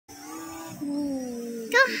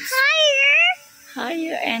Go higher.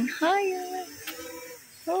 Higher and higher.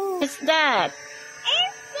 Oh, what's that?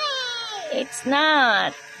 Airplane. It's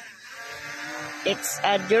not. It's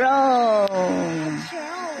a drone. A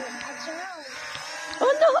drone.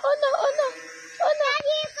 Oh no, oh no, oh no, oh no.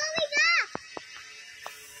 Daddy, you're going up.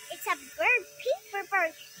 It's a bird, paper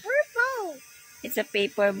bird, purple. It's a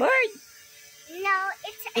paper bird. No,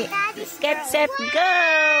 it's a daddy's Get drone. set, Wow. go!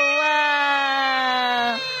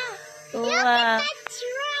 Wow! Look Wow! at that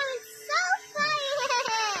drone, so funny.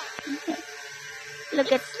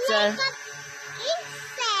 Look at It's the like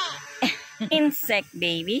an insect. insect,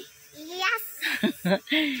 baby. Yes.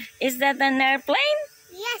 Is that an airplane?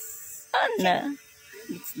 Yes. Oh no,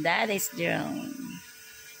 it's daddy's drone.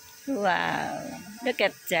 Wow! Look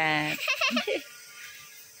at that.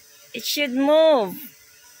 It should move.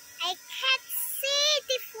 I can't see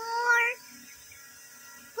before.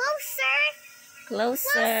 Closer.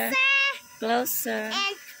 Closer, closer.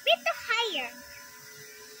 And a bit higher.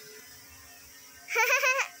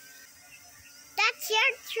 That's your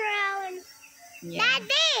drone. Yeah,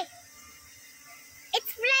 Daddy!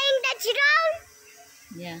 It's flying the drone.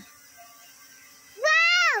 yeah.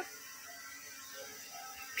 Wow!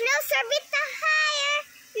 Closer, a bit higher.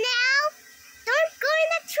 Now, don't go in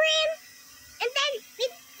the train. And then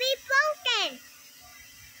it be broken.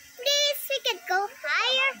 Please, we can go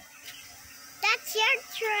higher. That's your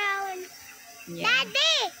drone. Yeah.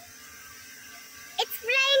 Daddy! It's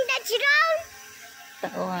flying the drone.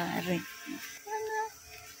 Tawari.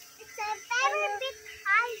 It's a very bit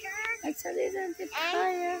higher. It's a little bit And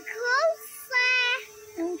higher closer.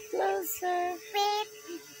 and closer Bit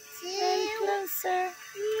and to closer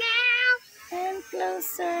now. and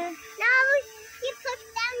closer. Now you put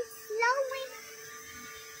down slowly.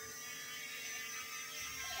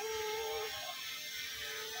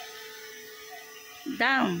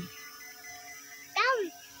 Down. Down.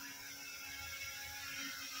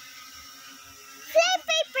 Play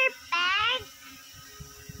paper bag.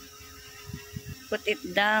 Put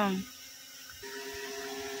it down.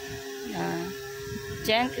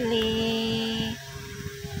 Gently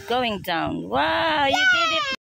going down. Wow, you did